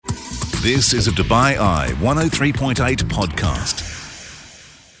This is a Dubai Eye 103.8 podcast.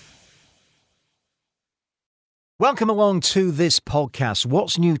 Welcome along to this podcast.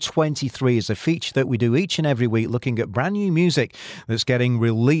 What's New 23 is a feature that we do each and every week looking at brand new music that's getting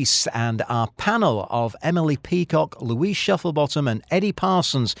released. And our panel of Emily Peacock, Louise Shufflebottom and Eddie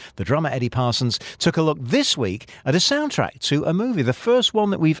Parsons, the drummer Eddie Parsons, took a look this week at a soundtrack to a movie, the first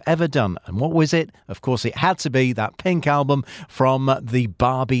one that we've ever done. And what was it? Of course, it had to be that Pink album from the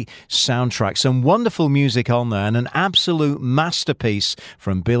Barbie soundtrack. Some wonderful music on there and an absolute masterpiece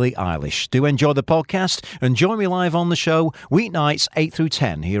from Billie Eilish. Do enjoy the podcast and join me live on the show, weeknights 8 through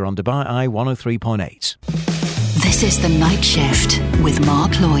 10 here on Dubai Eye 103.8. This is The Night Shift with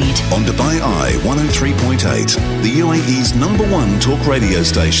Mark Lloyd. On Dubai Eye 103.8, the UAE's #1 talk radio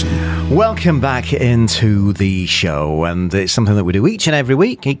station. Welcome back into the show, and it's something that we do each and every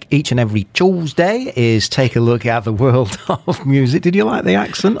week, each and every Tuesday, is take a look at the world of music. Did you like the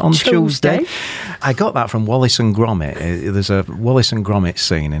accent on Tuesday? I got that from Wallace and Gromit. There's a Wallace and Gromit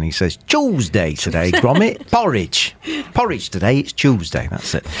scene, and he says, Tuesday today, Gromit, porridge. Porridge today, it's Tuesday,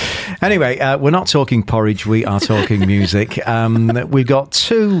 that's it. Anyway, we're not talking porridge, we are talking music. We've got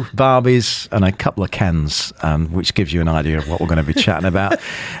two Barbies and a couple of Kens, which gives you an idea of what we're going to be chatting about.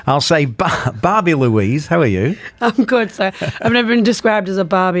 I'll say Barbie Louise, how are you? I'm good, sir. I've never been described as a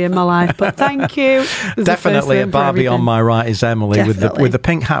Barbie in my life, but thank you. Definitely a Barbie on my right is Emily with the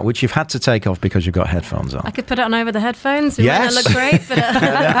pink hat, which you've had to take off because you've got headphones on. I could put it on over the headphones. It yes. might not look great, but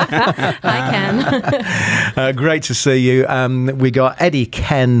I can. Great to see you. We got Eddie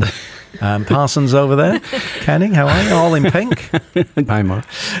Ken Parsons over there. Kenny, how are you? All in pink. Hi, Mark.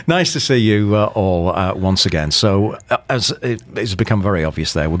 Nice to see you all once again. So, as it's become very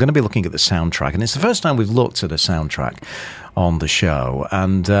obvious there, we're going to be looking at the soundtrack, and it's the first time we've looked at a soundtrack on the show.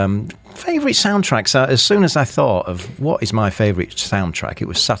 And favourite soundtracks, as soon as I thought of what is my favourite soundtrack, it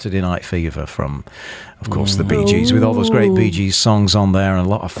was Saturday Night Fever from, of course, the Bee Gees, with all those great Bee Gees songs on there and a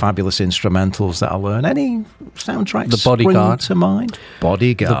lot of fabulous instrumentals that I learned. Any soundtracks The Bodyguard spring to mind?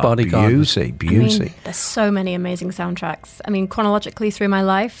 Bodyguard. The Bodyguard. Beauty. I mean, there's so many amazing soundtracks. I mean, chronologically through my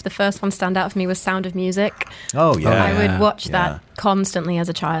life, the first one stand out for me was Sound of Music. Oh, yeah. I would watch that constantly as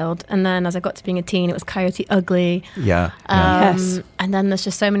a child. And then as I got to being a teen, it was Coyote Ugly. Yeah. Yes. And then there's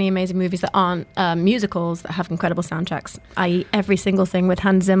just so many amazing movies that aren't musicals that have incredible soundtracks, i.e. every single thing with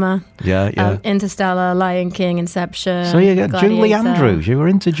Hans Zimmer. Yeah. Interstellar, Lion King, Inception. So you got Julie Gladiator. Andrews. You were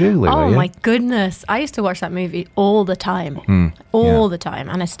into Julie, Oh were you? my goodness. I used to watch that movie all the time. All the time.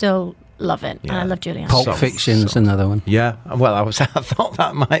 And I still love it. And I love Julie Andrews. Pulp Fiction's another one. Yeah. Well, I thought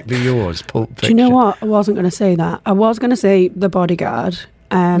that might be yours, Pulp Fiction. Do you know what? I wasn't going to say that. I was going to say The Bodyguard.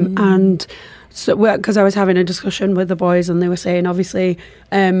 And so, because I was having a discussion with the boys and they were saying, obviously,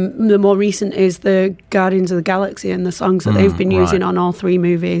 the more recent is the Guardians of the Galaxy and the songs that they've been using on all three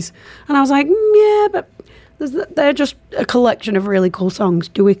movies. And I was like, yeah, but they're just a collection of really cool songs.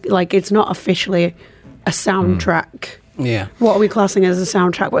 It's not officially a soundtrack. Yeah. What are we classing as a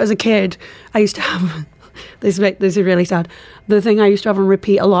soundtrack? But as a kid, I used to have... This is really sad. The thing I used to have on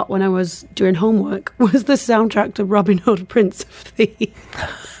repeat a lot when I was doing homework was the soundtrack to Robin Hood, Prince of Thieves.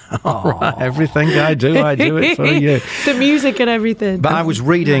 Right. Everything I do it for you. The music and everything. But I was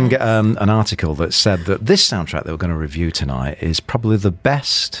reading an article that said that this soundtrack that we're going to review tonight is probably the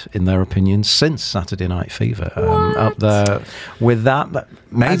best, in their opinion, since Saturday Night Fever. Up there with that.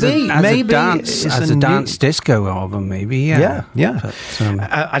 Maybe as a dance disco album, maybe. Yeah. But,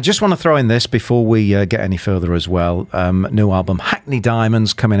 I just want to throw in this before we get any further as well. New album Hackney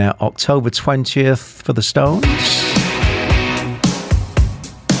Diamonds coming out October 20th for the Stones.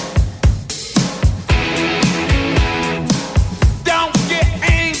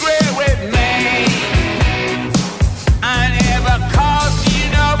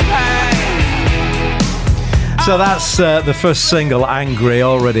 So that's the first single, Angry,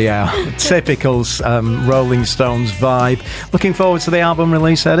 already out. Typical Rolling Stones vibe. Looking forward to the album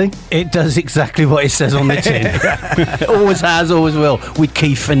release, Eddie? It does exactly what it says on the tin. Always has, always will. With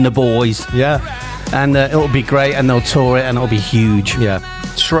Keith and the boys. Yeah. And it'll be great, and they'll tour it, and it'll be huge. Yeah.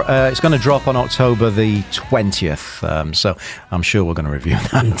 It's going to drop on October the 20th, so I'm sure we're going to review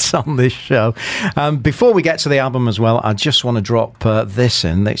that on this show. Before we get to the album as well, I just want to drop this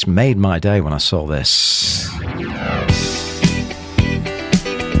in. It's made my day when I saw this.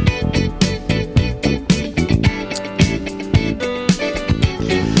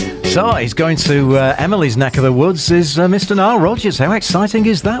 So he's going to Emily's neck of the woods is Mr. Nile Rodgers. How exciting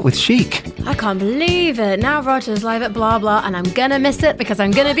is that with Chic? I can't believe it. Nile Rodgers live at Blah Blah, and I'm going to miss it because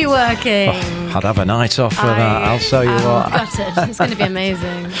I'm going to be working. I'd have a night off for that, I'll tell you what. Gutted. It's going to be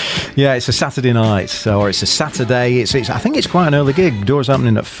amazing. Yeah, it's a Saturday night, or it's a Saturday. I think it's quite an early gig. Doors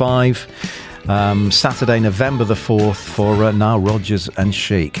opening at 5. Saturday, November the 4th for Nile Rodgers and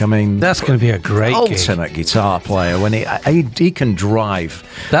Chic. I mean, that's going to be a great ultimate guitar player when he can drive.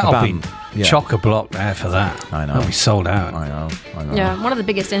 That'll be chock-a-block there for that. I know. That'll be sold out. I know. Yeah, one of the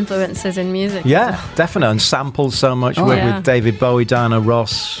biggest influences in music. Yeah, definitely. And sampled so much with David Bowie, Diana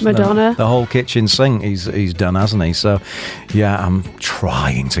Ross, Madonna. The whole kitchen sink he's done, hasn't he? So, yeah, I'm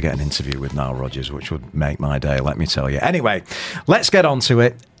trying to get an interview with Nile Rodgers, which would make my day, let me tell you. Anyway, let's get on to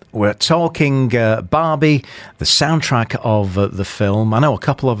it. We're talking Barbie, the soundtrack of the film. I know a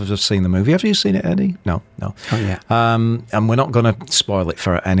couple of us have seen the movie. Have you seen it, Eddie? No. Oh, yeah. And we're not going to spoil it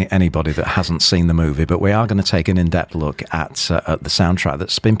for anybody that hasn't seen the movie, but we are going to take an in-depth look at the soundtrack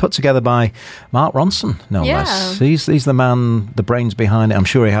that's been put together by Mark Ronson, no less. He's the man, the brains behind it. I'm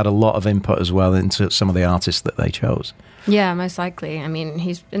sure he had a lot of input as well into some of the artists that they chose. Yeah, most likely. I mean,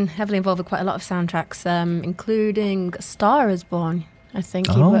 he's been heavily involved with quite a lot of soundtracks, including A Star Is Born. I think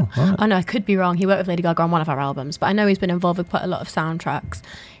he worked. Right. Oh no, I could be wrong. He worked with Lady Gaga on one of our albums, but I know he's been involved with quite a lot of soundtracks.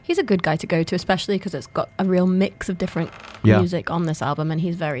 He's a good guy to go to, especially because it's got a real mix of different music on this album, and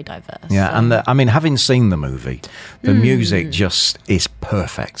he's very diverse. Yeah, so. And I mean, having seen the movie, the music just is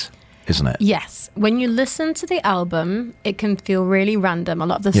perfect, isn't it? Yes. When you listen to the album, it can feel really random, a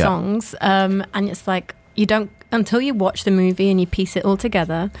lot of the songs, and it's like you don't, until you watch the movie and you piece it all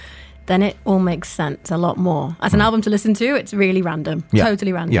together, then it all makes sense a lot more. As an album to listen to, it's really random,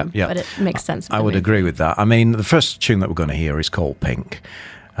 totally random, but it makes sense. I would agree with that. I mean, the first tune that we're going to hear is called Pink,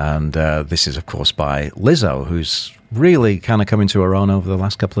 and this is, of course, by Lizzo, who's really kind of come into her own over the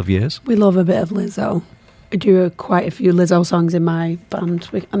last couple of years. We love a bit of Lizzo. I do quite a few Lizzo songs in my band,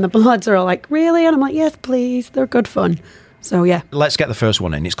 and the Bloods are all like, really? And I'm like, yes, please, they're good fun. So, yeah. Let's get the first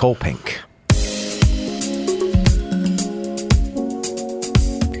one in. It's called Pink.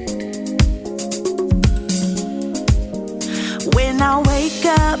 I wake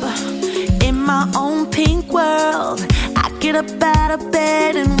up in my own pink world. I get up out of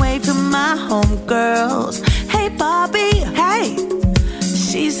bed and wave to my homegirls. Hey Barbie, hey,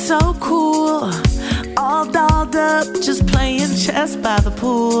 she's so cool. All dolled up, just playing chess by the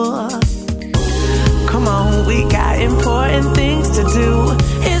pool. Come on, we got important things to do.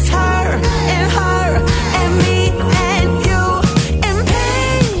 It's her and her and me and you. And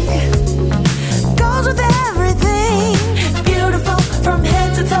pink goes with everything. From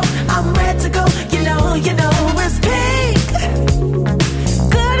head to toe, I'm ready to go. You know, it's pink.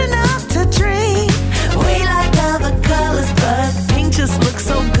 Good enough to dream. We like other colors, but pink just looks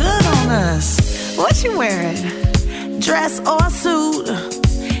so good on us. What you wearing? Dress or suit?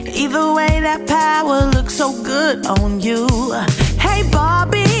 Either way, that power looks so good on you. Hey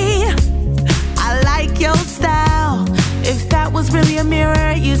Barbie, I like your style. If that was really a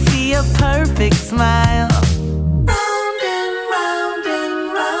mirror, you see a perfect smile.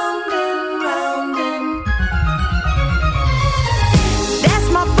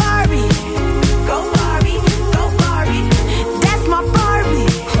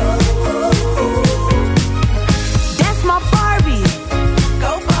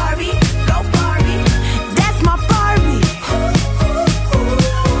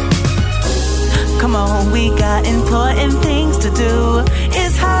 Important things to do.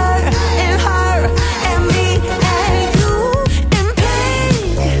 It's her and me and you. And pink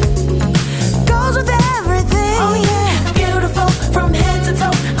goes with everything. Oh yeah, beautiful from head to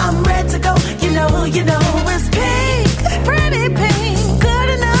toe. I'm ready to go. You know it's pink, pretty pink, good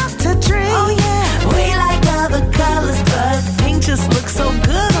enough to dream. Oh yeah, we like other colors, but pink just looks so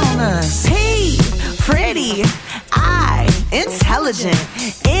good on us. P, pretty, I, intelligent,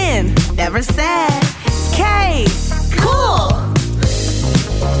 N, never sad. K, cool.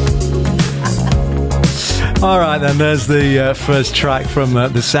 All right, then, there's the first track from the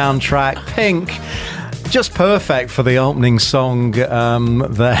soundtrack, Pink. Just perfect for the opening song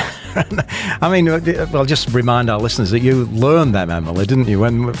there. I mean, well, just remind our listeners that you learned them, Emily, didn't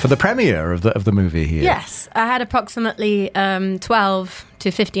you, for the premiere of the movie here? Yes, I had approximately 12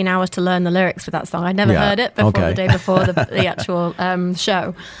 to 15 hours to learn the lyrics for that song. I'd never heard it before the day before the actual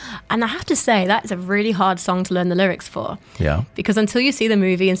show. And I have to say, that is a really hard song to learn the lyrics for. Yeah. Because until you see the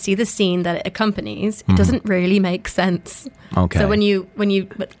movie and see the scene that it accompanies, it doesn't really make sense. Okay. So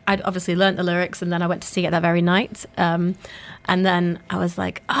but I'd obviously learnt the lyrics, and then I went to see it that very night. And then I was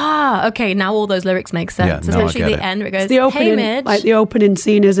like, okay, now all those lyrics make sense. Yeah, no, Especially the end where it goes, the opening, hey, Midge. like the opening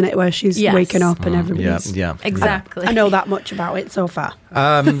scene, isn't it, where she's waking up and everybody's... Yeah. Exactly. I know that much about it so far.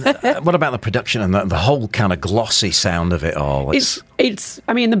 What about the production and the whole kind of glossy sound of it all? It's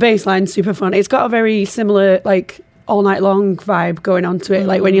I mean, the bass line's super fun. It's got a very similar, like, all night long vibe going on to it,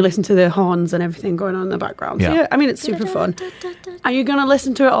 like when you listen to the horns and everything going on in the background. So, I mean, it's super fun. Are you going to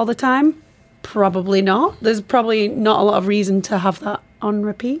listen to it all the time? Probably not. There's probably not a lot of reason to have that on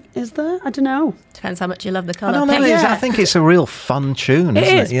repeat, is there? I don't know. Depends how much you love the colour. I don't know. I think it's a real fun tune,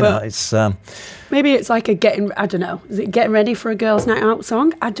 isn't it? You know, it's maybe it's like I don't know. Is it getting ready for a girls' night out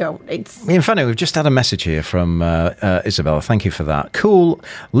song? I don't. In fact, we've just had a message here from Isabella. Thank you for that. Cool.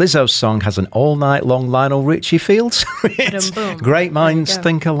 Lizzo's song has an all-night long Lionel Richie feel to it. Great minds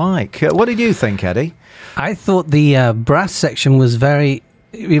think alike. What did you think, Eddie? I thought the brass section was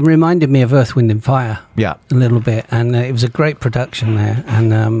it reminded me of Earth, Wind and Fire. Yeah. A little bit. And it was a great production there.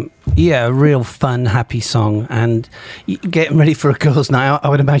 And, a real fun, happy song. And getting ready for a girls' night out, I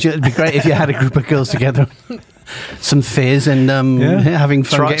would imagine it'd be great if you had a group of girls together. Some fizz and having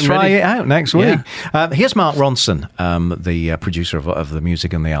fun getting ready. Try it out next week. Here's Mark Ronson, the producer of the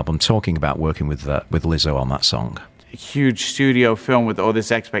music and the album, talking about working with Lizzo on that song. Huge studio film with all this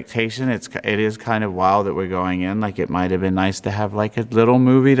expectation. It is kind of wild that we're going in. Like, it might have been nice to have like a little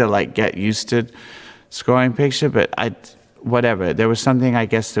movie to like get used to scoring picture, but whatever. There was something, I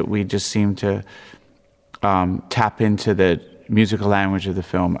guess, that we just seemed to tap into the musical language of the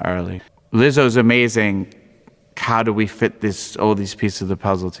film early. Lizzo's amazing. How do we fit all these pieces of the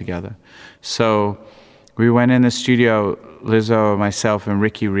puzzle together? So we went in the studio, Lizzo, myself, and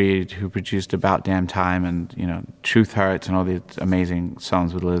Ricky Reed, who produced About Damn Time and, Truth Hurts and all these amazing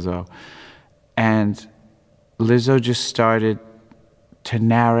songs with Lizzo. And Lizzo just started to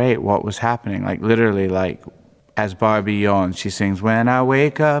narrate what was happening. Like, literally, like, as Barbie yawns, she sings, "When I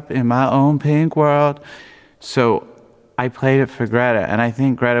wake up in my own pink world." So I played it for Greta, and I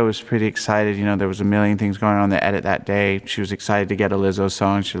think Greta was pretty excited. There was a million things going on in the edit that day. She was excited to get a Lizzo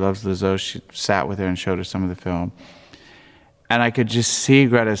song. She loves Lizzo. She sat with her and showed her some of the film. And I could just see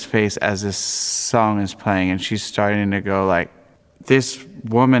Greta's face as this song is playing, and she's starting to go like, this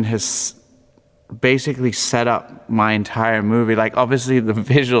woman has basically set up my entire movie. Like, obviously the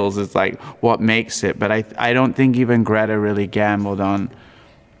visuals is like what makes it, but I don't think even Greta really gambled on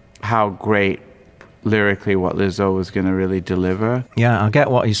how great lyrically what Lizzo was going to really deliver. Yeah, I get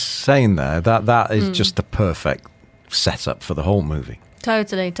what he's saying there. That is just the perfect setup for the whole movie.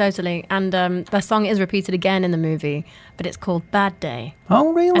 Totally. And the song is repeated again in the movie, but it's called Bad Day.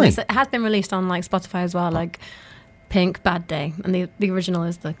 Oh, really? And it has been released on like Spotify as well, like Pink, Bad Day. And the original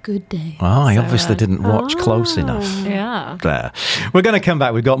is the Good Day. Oh, I obviously didn't watch close enough. Yeah. There. We're going to come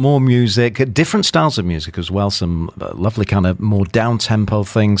back. We've got more music, different styles of music as well, some lovely kind of more down-tempo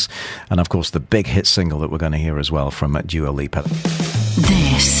things, and of course the big hit single that we're going to hear as well from Dua Lipa.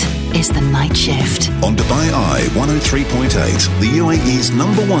 This is The Night Shift. On Dubai Eye 103.8, the UAE's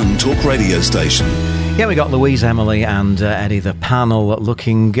 #1 talk radio station. Yeah, we got Louise, Emily and Eddie, the panel,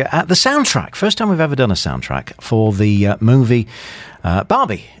 looking at the soundtrack. First time we've ever done a soundtrack for the movie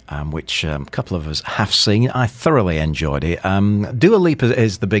Barbie, which a couple of us have seen. I thoroughly enjoyed it. Dua Lipa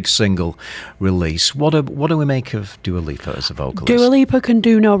is the big single release. What do we make of Dua Lipa as a vocalist? Dua Lipa can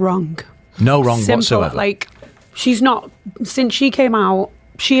do no wrong. No wrong whatsoever. Like, she's not, since she came out,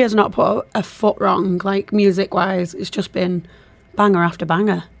 she has not put a foot wrong, like, music-wise. It's just been banger after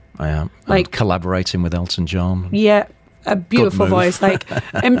banger. Yeah, like collaborating with Elton John. Yeah, a beautiful voice. Like,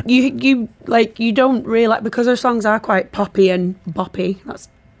 you don't realize, because her songs are quite poppy and boppy. That's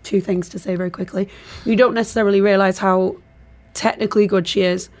two things to say very quickly. You don't necessarily realize how technically good she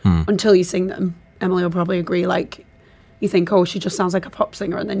is until you sing them. Emily will probably agree. Like, you think, oh, she just sounds like a pop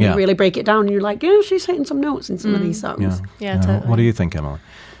singer, and then you really break it down, and you're like, yeah, she's hitting some notes in some of these songs. Yeah, totally. What do you think, Emily?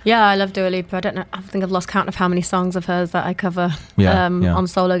 Yeah, I love Dua Lipa. I don't know. I think I've lost count of how many songs of hers that I cover on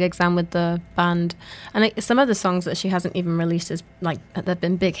solo gigs and with the band. And some of the songs that she hasn't even released as like they've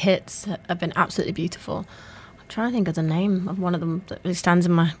been big hits have been absolutely beautiful. I'm trying to think of the name of one of them that really stands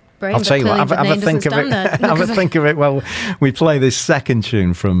in my brain. I'll tell you what. Have a think of it. Have a think of it. Well, we play this second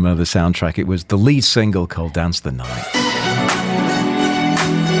tune from the soundtrack. It was the lead single called "Dance the Night."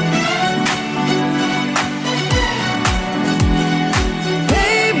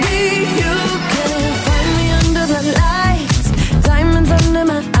 in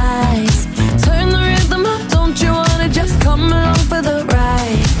my eyes. Turn the rhythm up, don't you wanna just come along for the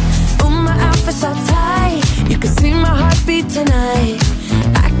ride? Oh, my outfit's all tight, you can see my heartbeat tonight.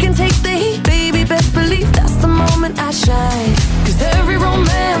 I can take the heat, baby, best believe that's the moment I shine. Cause every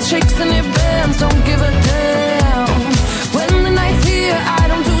romance shakes and it bends, don't give a damn. When the night's here, I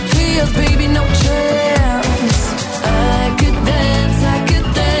don't do tears, baby, no chance. I could dance, I could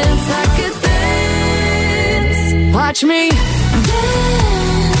dance, I could dance. Watch me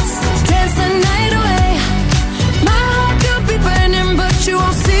dance, dance the night away. My heart could be burning, but you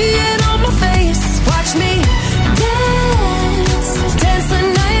won't see it on my face. Watch me dance, dance the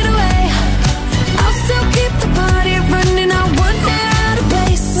night away. I'll still keep the party running, I wouldn't get out of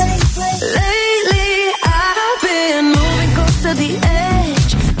place. Lately, I've been moving close to the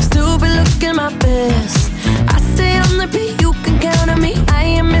edge, still be looking my best. I stay on the beat, you can count on me, I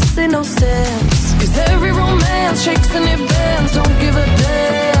ain't missing no steps. Cause every romance shakes and it bends, don't give a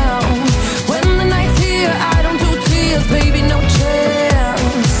damn. When the night's here, I don't do tears, baby, no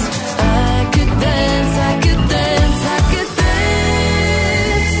chance. I could dance, I could dance, I could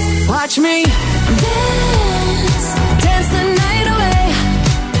dance. Watch me dance, dance the night away.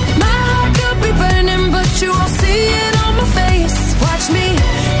 My heart could be burning, but you won't see it on my face. Watch me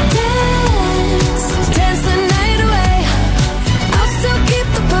dance, dance the night away. I'll still keep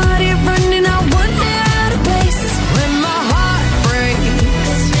the party running, I wouldn't get out of place. When my heart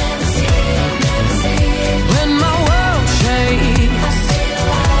breaks, when my world shakes,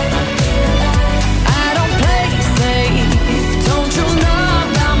 I don't play safe, don't you know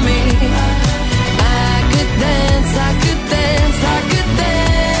about me? I could dance, I could dance, I could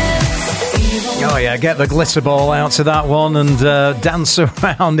dance. Oh yeah, get the glitter ball out to that one and dance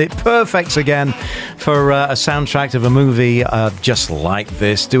around it. Perfect again for a soundtrack of a movie just like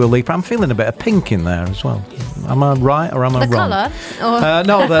this. Dua Lipa. I'm feeling a bit of Pink in there as well. Am I right or am I wrong? The colour?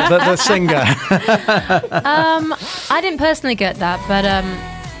 No, the singer. I didn't personally get that, but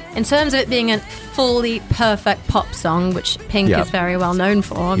in terms of it being a fully perfect pop song, which Pink Yeah. is very well known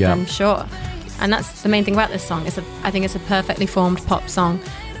for, Yeah. then sure. And that's the main thing about this song. I think it's a perfectly formed pop song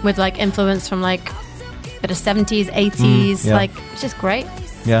with like influence from like a bit of 70s, 80s. yeah. Like, it's just great.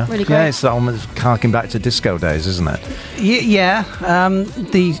 Yeah, Really yeah, great. it's almost harking back to disco days, isn't it? Yeah.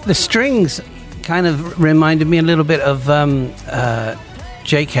 The strings kind of reminded me a little bit of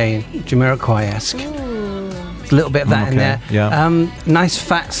JK, Jamiroquai-esque. A little bit of that in Okay, there. yeah. Nice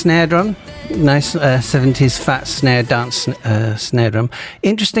fat snare drum. Nice 70s fat snare dance snare drum.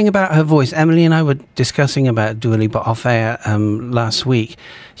 Interesting about her voice. Emily and I were discussing about Dua Lipa off air last week.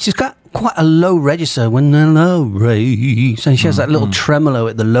 She's got quite a low register when the low raise, and she has that little tremolo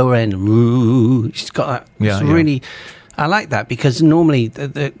at the lower end. Ooh, she's got that. Yeah, It's yeah. really. I like that because normally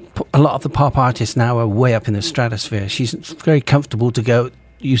a lot of the pop artists now are way up in the stratosphere. She's very comfortable to go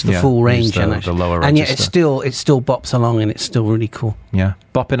use the full range, use the lower and yet register. it still bops along, and it's still really cool. Yeah,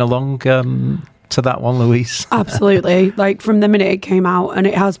 bopping along to that one, Louise. Absolutely. Like from the minute it came out, and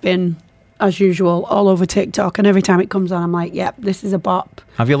it has been, as usual, all over TikTok. And every time it comes on, I'm like, yep, this is a bop.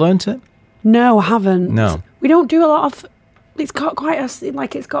 Have you learnt it? No, I haven't. No. We don't do a lot of. It's got quite a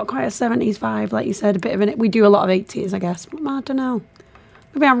 70s vibe, like you said, a bit of it. We do a lot of 80s, I guess. But I don't know.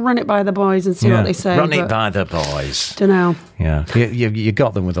 Maybe I'll run it by the boys and see what they say. Run it by the boys. Don't know. Yeah, you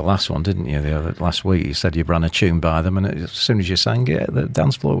got them with the last one, didn't you? Last week you said you ran a tune by them, and as soon as you sang it, the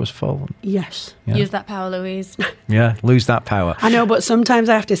dance floor was full. Yes. Yeah. Use that power, Louise. Yeah, lose that power. I know, but sometimes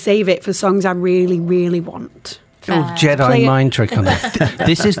I have to save it for songs I really, really want. Little Play Jedi it. mind trick on that.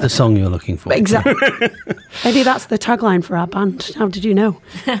 This is the song you're looking for. Exactly. Maybe that's the tagline for our band. How did you know?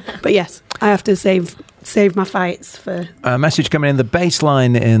 But yes, I have to save my fights for. A message coming in. The bass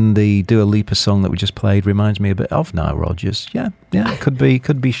line in the Dua Lipa song that we just played reminds me a bit of Nile Rodgers. Yeah, it could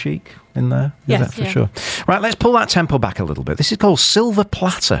be Chic in there. Yes, That for sure. Right, let's pull that tempo back a little bit. This is called Silver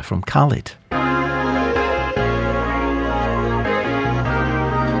Platter from Khalid.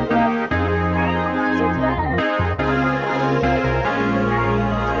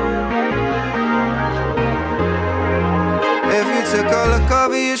 If you took a look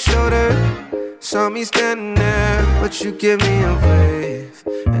over your shoulder, saw me standing there, but you give me a wave.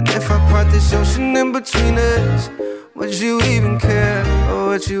 And if I part this ocean in between us, would you even care, or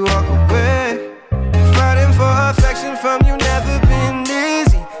would you walk away? Fighting for affection from you, never been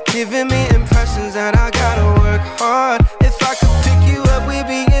easy. Giving me impressions that I gotta work hard. If I could pick you up, we'd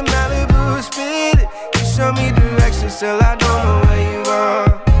be in Malibu, speed. You show me directions, still I don't know where you are.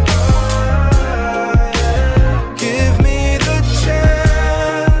 Give me the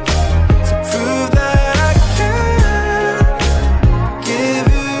chance to prove that I can give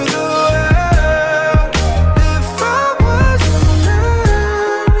you the world. If I was a man,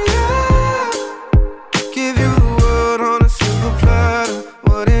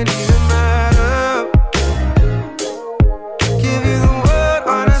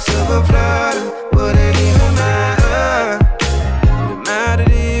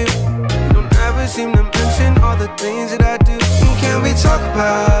 seem to mention all the things that I do. And can we talk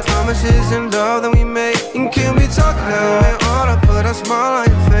about promises and love that we made? And can we talk about when all I put a smile on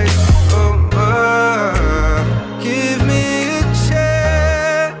your face? Give me a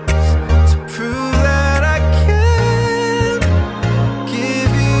chance to prove that I can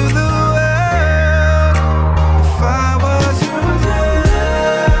give you the world. If I was your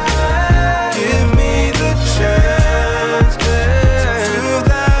man, give me the chance to prove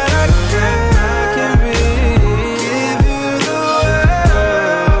that I can give you the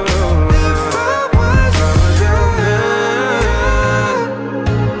world. If I was your man,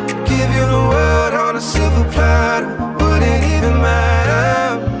 give you the world on a silver platter, wouldn't even matter.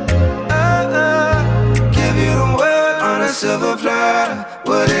 Give you the world on a silver platter,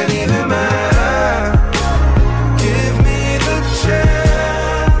 wouldn't even matter. Give me the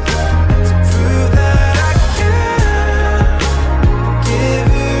chance to prove that I can give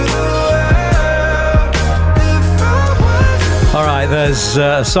you the world. If I was All right, there's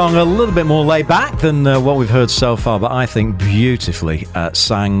a song a little bit more laid back than what we've heard so far, but I think beautifully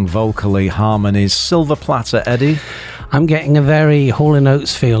sang, vocally, harmonies. Silver platter, Eddie. I'm getting a very Hall &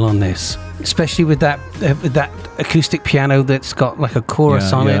 Oates feel on this, especially with that acoustic piano that's got like a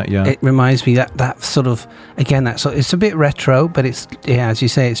chorus on it. Yeah. It reminds me that sort of, again, that sort. It's a bit retro, but it's, yeah, as you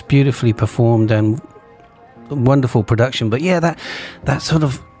say, it's beautifully performed and wonderful production. But yeah, that sort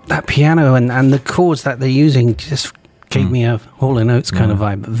of that piano and the chords that they're using just gave me a Hall & Oates kind of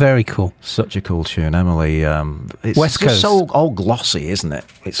vibe. Very cool. Such a cool tune, Emily. It's West just Coast. so all glossy, isn't it?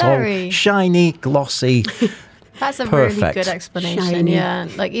 It's Very. all shiny, glossy. That's a Perfect. really good explanation. Shiny. Yeah,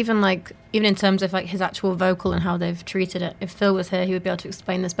 even in terms of like his actual vocal and how they've treated it. If Phil was here, he would be able to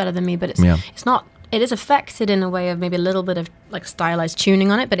explain this better than me. But it's not. It is affected in a way of maybe a little bit of like stylized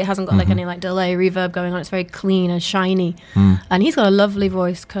tuning on it, but it hasn't got like any like delay, reverb going on. It's very clean and shiny, and he's got a lovely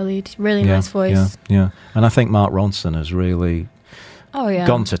voice, Khalid. Really nice voice. Yeah. And I think Mark Ronson has really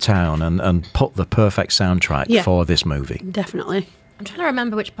gone to town and put the perfect soundtrack for this movie. Definitely. I'm trying to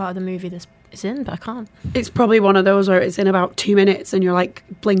remember which part of the movie this is in, but I can't. It's probably one of those where it's in about 2 minutes and you're like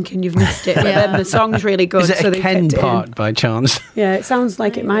blinking, you've missed it. But then the song's really good. Is it so a they Ken kept it in. part by chance? Yeah, it sounds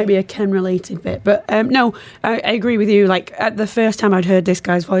like it might be a Ken related bit. But no, I agree with you. Like at the first time I'd heard this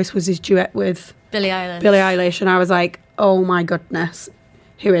guy's voice was his duet with Billie Eilish. And I was like, oh my goodness,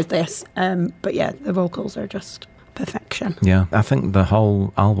 who is this? But yeah, the vocals are just perfection. Yeah, I think the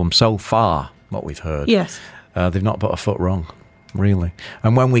whole album so far, what we've heard, Yes. they've not put a foot wrong. Really.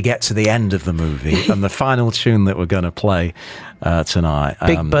 And when we get to the end of the movie and the final tune that we're going to play tonight.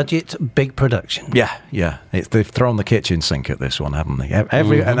 Big budget, big production. Yeah. They've thrown the kitchen sink at this one, haven't they? And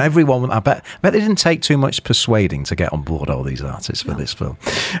everyone, I bet they didn't take too much persuading to get on board all these artists for this film.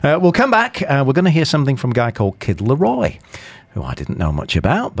 We'll come back. We're going to hear something from a guy called Kid Laroi, who I didn't know much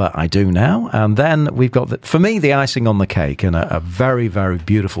about, but I do now. And then we've got, for me, the icing on the cake and a very, very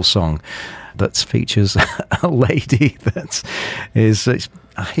beautiful song that features a lady that is,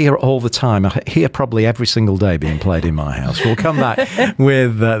 I hear it all the time. I hear probably every single day being played in my house. We'll come back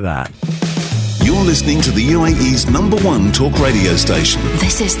with that. You're listening to the UAE's #1 talk radio station.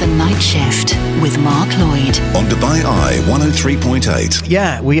 This is The Night Shift with Mark Lloyd. On Dubai Eye 103.8.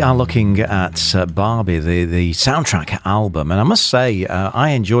 Yeah, we are looking at Barbie, the soundtrack album. And I must say, I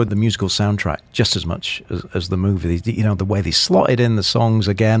enjoyed the musical soundtrack just as much as the movie. You know, the way they slotted in the songs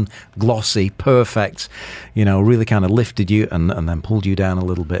again, glossy, perfect, you know, really kind of lifted you and then pulled you down a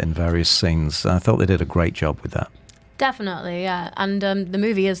little bit in various scenes. I thought they did a great job with that. Definitely, yeah. And the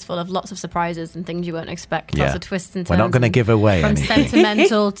movie is full of lots of surprises and things you won't expect. Yeah. Lots of twists and turns. We're not going to give away from anything.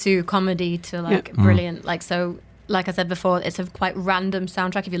 sentimental to comedy to like brilliant. Like so, like I said before, it's a quite random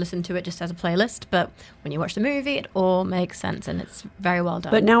soundtrack if you listen to it just as a playlist. But when you watch the movie, it all makes sense and it's very well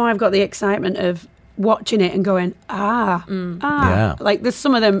done. But now I've got the excitement of watching it and going, Yeah. Like there's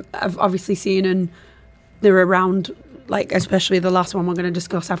some of them I've obviously seen and they're around, like especially the last one we're going to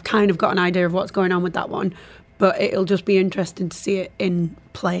discuss. I've kind of got an idea of what's going on with that one. But it'll just be interesting to see it in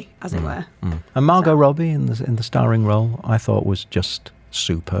play, as it were. And Margot Robbie in the starring role, I thought was just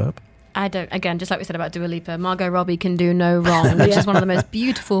superb. Again, just like we said about Dua Lipa, Margot Robbie can do no wrong, which is one of the most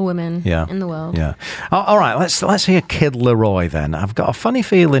beautiful women in the world. Yeah. All right, let's hear Kid Laroi then. I've got a funny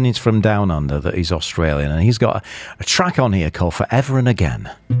feeling he's from down under, that he's Australian, and he's got a track on here called Forever and Again.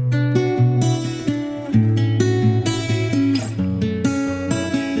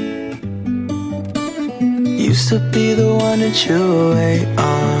 Used to be the one that you wait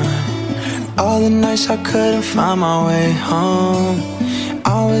on. All the nights I couldn't find my way home.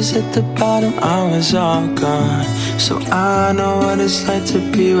 I was at the bottom, I was all gone. So I know what it's like to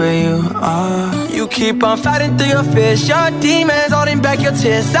be where you are. You keep on fighting through your fears, your demons holding back your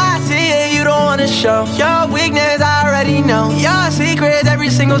tears. I see it, you don't wanna show your weakness, I already know your secrets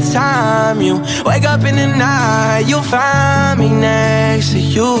every single time you wake up in the night. You'll find me next to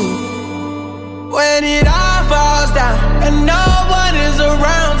you. When it all falls down and no one is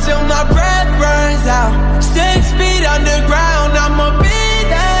around till my breath runs out, 6 feet underground, I'ma be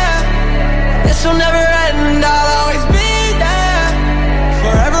there. This will never end, I'll always be there.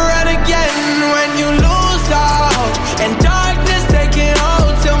 Forever and again, when you lose all and darkness taking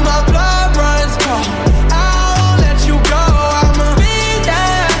hold till my blood runs cold, I won't let you go, I'ma be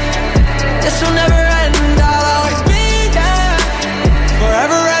there. This will never end, I'll always be there.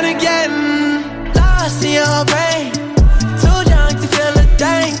 Forever and again. Lost in your brain, too young to feel a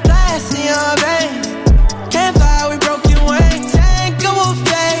thing. Glass in your veins, can't fly with broken wings. Ain't go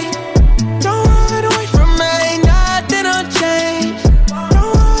fade. Don't run away from me, nothing will change.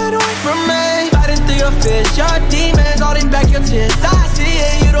 Don't run away from me. Fighting through your fears, your demons, holding back your tears. I see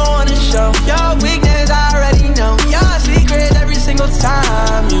it, you don't wanna show your weakness, I already know your secrets every single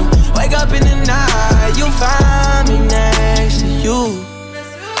time you wake up in the night. You'll find me next to you.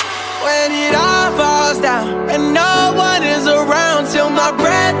 When it all falls down and no one is around till my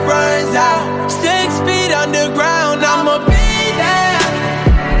breath runs out, 6 feet underground, I'ma be there.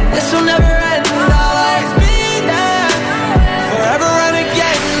 This will never end, I'll always be there. Forever and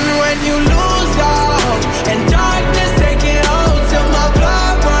again, when you lose all and darkness taking hold till my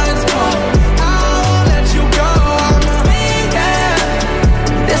blood runs cold, I won't let you go, I'ma be there.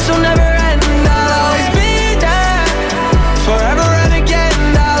 This will never end, I'll always be there. Forever and again,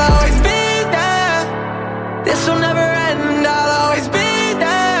 I'll always be there. This will never end, I'll always be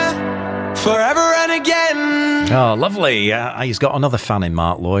there. Forever and again. Oh, lovely. He's got another fan in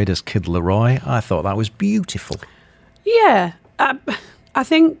Mark Lloyd as Kid Leroy. I thought that was beautiful. Yeah. I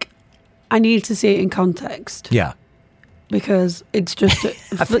think I need to see it in context. Yeah. Because it's just...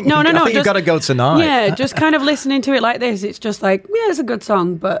 I think you've got to go tonight. Yeah, just kind of listening to it like this, it's just like, yeah, it's a good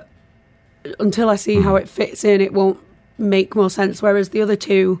song, but until I see how it fits in, it won't make more sense. Whereas the other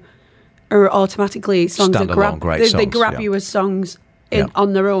two are automatically songs that grab, they grab you as songs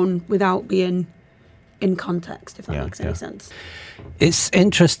on their own without being in context, if that makes any sense. It's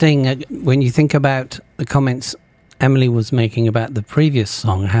interesting when you think about the comments Emily was making about the previous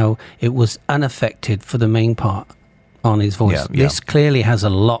song, how it was unaffected for the main part on his voice. This clearly has a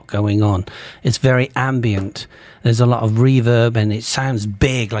lot going on. It's very ambient. There's a lot of reverb and it sounds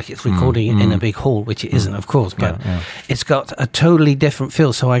big, like it's recording in a big hall, which it isn't, of course, but it's got a totally different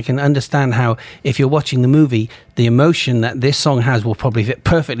feel. So I can understand how, if you're watching the movie, the emotion that this song has will probably fit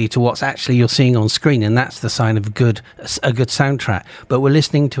perfectly to what's actually you're seeing on screen, and that's the sign of a good soundtrack. But we're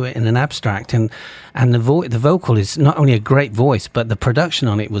listening to it in an abstract, and the vocal is not only a great voice, but the production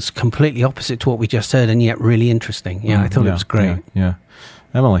on it was completely opposite to what we just heard, and yet really interesting. I thought it was great. Yeah.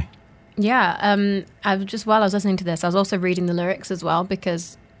 Emily? Yeah, while I was listening to this, I was also reading the lyrics as well,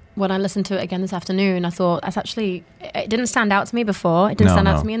 because when I listened to it again this afternoon, I thought it didn't stand out to me before. It didn't stand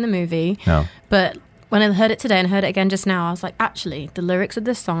out to me in the movie. No. But when I heard it today and heard it again just now, I was like, actually, the lyrics of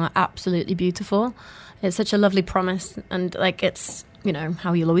this song are absolutely beautiful. It's such a lovely promise, and like it's,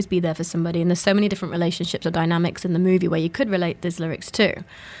 how you'll always be there for somebody. And there's so many different relationships or dynamics in the movie where you could relate these lyrics to.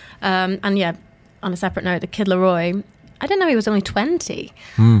 And yeah, on a separate note, the Kid Leroy, I didn't know he was only 20,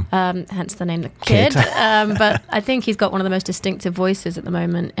 hence the name The Kid. But I think he's got one of the most distinctive voices at the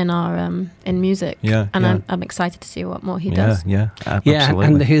moment in our in music. And I'm excited to see what more he does. Yeah, absolutely. Yeah,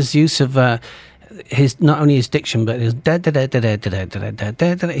 and his use of not only his diction, but his da da da da da da da da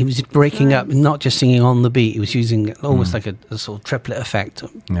da da. He was breaking up, not just singing on the beat. He was using almost like a sort of triplet effect.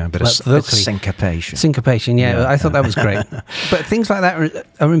 Yeah, a bit of syncopation. Syncopation. Yeah, I thought that was great. But things like that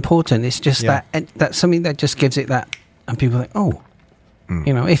are important. It's just that's something that just gives it that. And people are like, oh,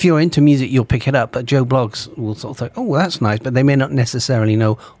 if you're into music, you'll pick it up. But Joe Bloggs will sort of think, oh, well, that's nice. But they may not necessarily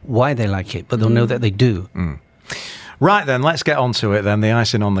know why they like it, but they'll know that they do. Right, then, let's get on to it then. The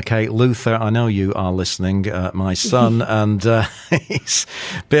icing on the cake. Luther, I know you are listening, my son, and he's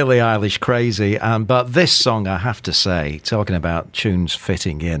Billie Eilish crazy. But this song, I have to say, talking about tunes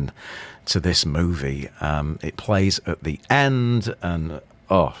fitting in to this movie, it plays at the end, and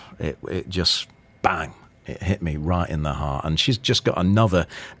it just bang. It hit me right in the heart. And she's just got another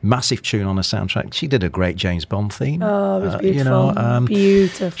massive tune on her soundtrack. She did a great James Bond theme. Oh, it was beautiful.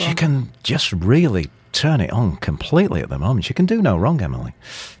 Beautiful. She can just really turn it on completely at the moment. She can do no wrong, Emily.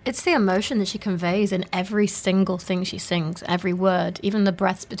 It's the emotion that she conveys in every single thing she sings, every word, even the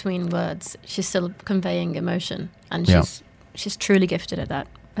breaths between words. She's still conveying emotion. And she's truly gifted at that.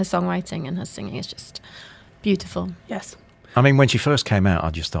 Her songwriting and her singing is just beautiful. Yes. I mean, when she first came out, I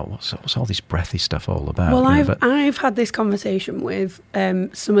just thought, what's all this breathy stuff all about? Well, I've had this conversation with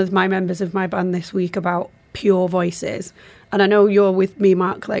some of my members of my band this week about pure voices. And I know you're with me,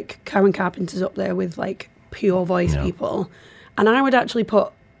 Mark, like Karen Carpenter's up there with like pure voice people. And I would actually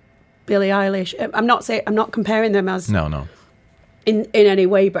put Billie Eilish, I'm not comparing them as no in any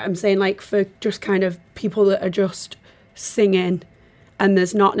way, but I'm saying like for just kind of people that are just singing and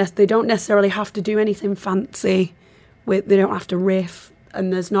they don't necessarily have to do anything fancy. They don't have to riff,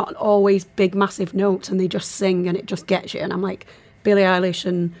 and there's not always big massive notes, and they just sing and it just gets you. And I'm like, Billie Eilish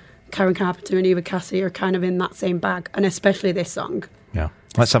and Karen Carpenter and Eva Cassie are kind of in that same bag, and especially this song. Yeah,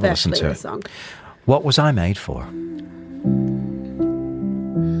 let's have a listen to it. Song. What Was I Made For?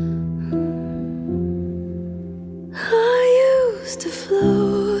 I used to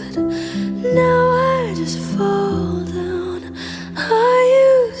float, now I just fall down.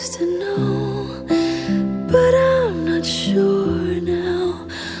 I used to know, but I'm not sure now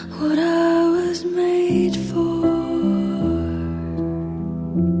what I was made for.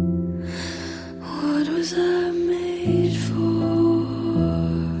 What was I made for?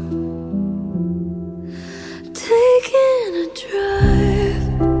 Taking a drive,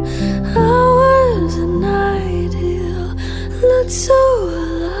 I was an ideal, looked so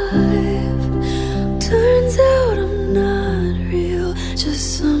alive. Turns out I'm not real,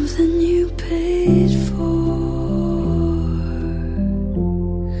 just something you paid for.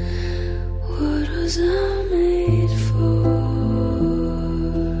 What was I made for?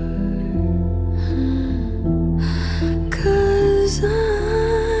 'Cause I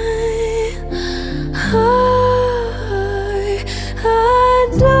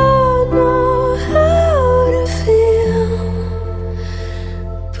don't know how to feel,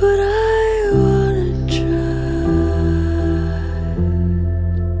 but I wanna try.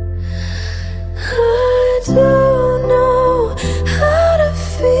 I don't know how to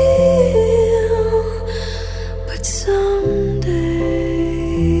feel, but someday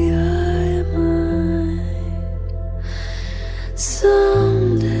I might.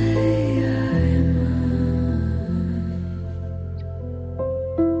 Someday I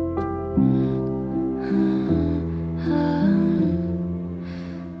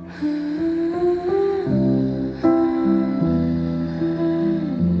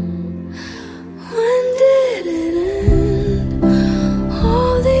When did it end?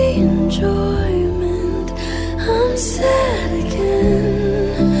 All the enjoyment. I'm sad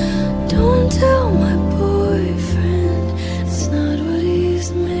again. Don't tell my boyfriend, it's not what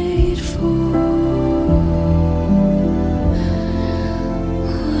he's made for.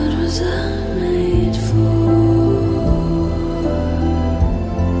 What was I made for?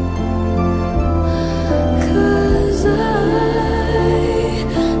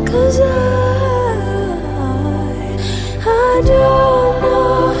 'Cause I don't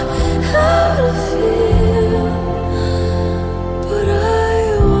know how to feel, but I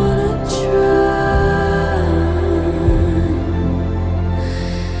wanna try.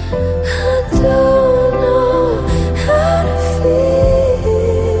 I don't know how to feel,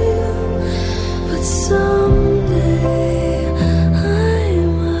 but someday I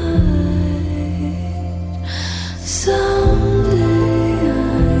might. Someday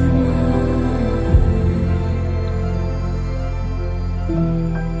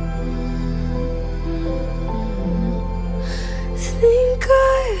I think I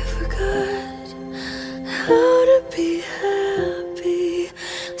forgot how to be happy.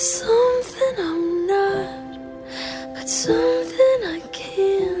 Something I'm not, but something I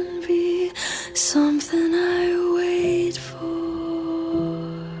can be. Something I wait for.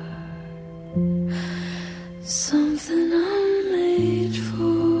 Something I'm made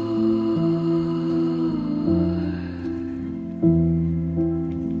for.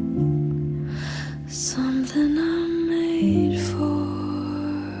 Something I'm made for.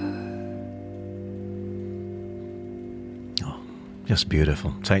 Just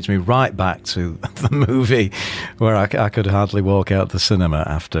beautiful. Takes me right back to the movie where I could hardly walk out the cinema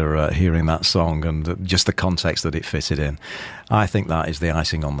after hearing that song and just the context that it fitted in. I think that is the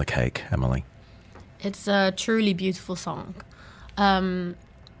icing on the cake, Emily. It's a truly beautiful song. And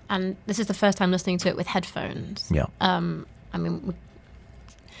this is the first time listening to it with headphones. Yeah. I mean,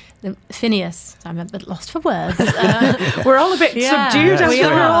 Phineas, I'm a bit lost for words. We're all a bit subdued after we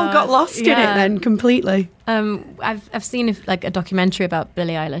all got lost in it then completely. I've seen like a documentary about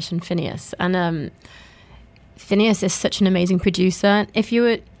Billie Eilish and Phineas, and Phineas is such an amazing producer. If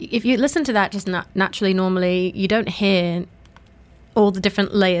you listen to that just naturally, normally, you don't hear all the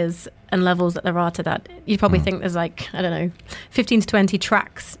different layers and levels that there are to that. You'd probably think there's like, I don't know, 15 to 20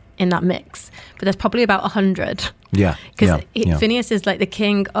 tracks in that mix, but there's probably about 100. Yeah. Because Phineas is like the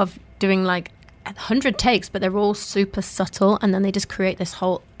king of doing like 100 takes, but they're all super subtle, and then they just create this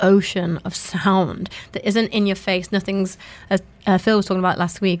whole ocean of sound that isn't in your face. Nothing's, as Phil was talking about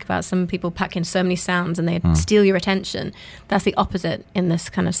last week, about some people packing so many sounds and they steal your attention. That's the opposite in this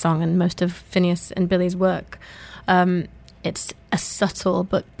kind of song and most of Phineas and Billy's work. It's a subtle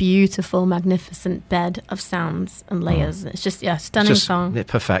but beautiful, magnificent bed of sounds and layers. It's just, stunning song.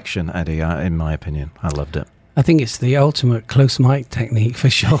 Perfection, Eddie, in my opinion. I loved it. I think it's the ultimate close mic technique for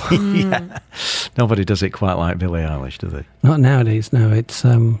sure. Yeah. Nobody does it quite like Billie Eilish, do they? Not nowadays, no. It's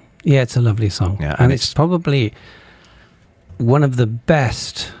it's a lovely song. Yeah, and it's probably one of the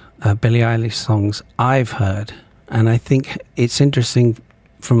best Billie Eilish songs I've heard. And I think it's interesting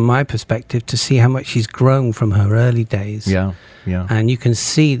from my perspective to see how much she's grown from her early days. Yeah. And you can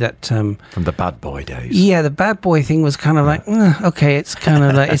see that... from the bad boy days. Yeah, the bad boy thing was kind of like, okay, it's kind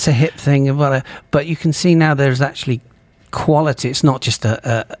of like, it's a hip thing. But you can see now there's actually quality. It's not just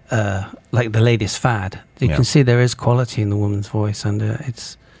like the latest fad. You can see there is quality in the woman's voice, and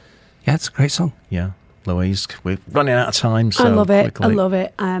it's a great song. Yeah. Louise, we're running out of time, so I love it. quickly. I love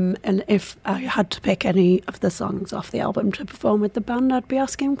it. And if I had to pick any of the songs off the album to perform with the band, I'd be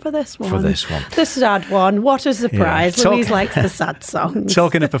asking for this one. For this one. The sad one. What a surprise. Louise likes the sad songs.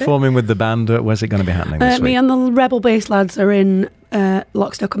 Talking of performing with the band, where's it going to be happening this week? Me and the Rebel Bass lads are in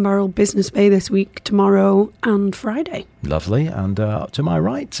Lock, Stock and Barrel Business Bay this week, tomorrow and Friday. Lovely. And to my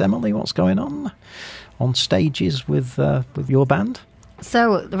right, Emily, what's going on stages with your band?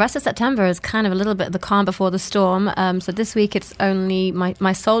 So the rest of September is kind of a little bit of the calm before the storm. So this week it's only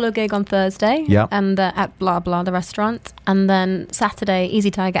my solo gig on Thursday, and at Blah Blah, the restaurant, and then Saturday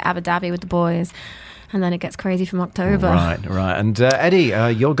Easy Tiger Abu Dhabi with the boys, and then it gets crazy from October. Right. And Eddie,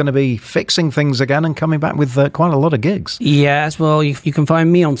 you're going to be fixing things again and coming back with quite a lot of gigs. Yes, well, you can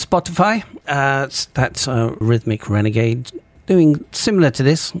find me on Spotify. That's Rhythmic Renegade, doing similar to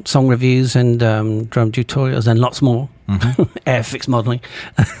this, song reviews and drum tutorials and lots more. Airfix modelling.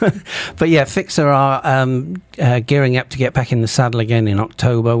 But yeah, Fixer are gearing up to get back in the saddle again in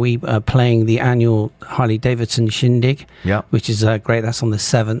October. We are playing the annual Harley Davidson Shindig, which is great. That's on the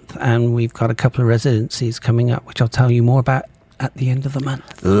 7th, and we've got a couple of residencies coming up, which I'll tell you more about at the end of the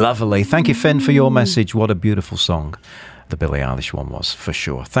month. Lovely. Thank you, Finn, for your message. What a beautiful song the Billie Eilish one was, for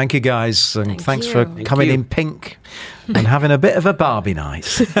sure. Thank you, guys, and thanks for coming in pink and having a bit of a Barbie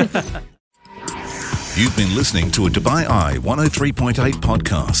night. You've been listening to a Dubai Eye 103.8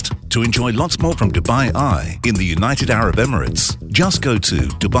 podcast. To enjoy lots more from Dubai Eye in the United Arab Emirates, just go to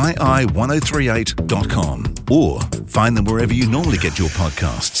DubaiEye1038.com or find them wherever you normally get your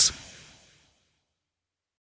podcasts.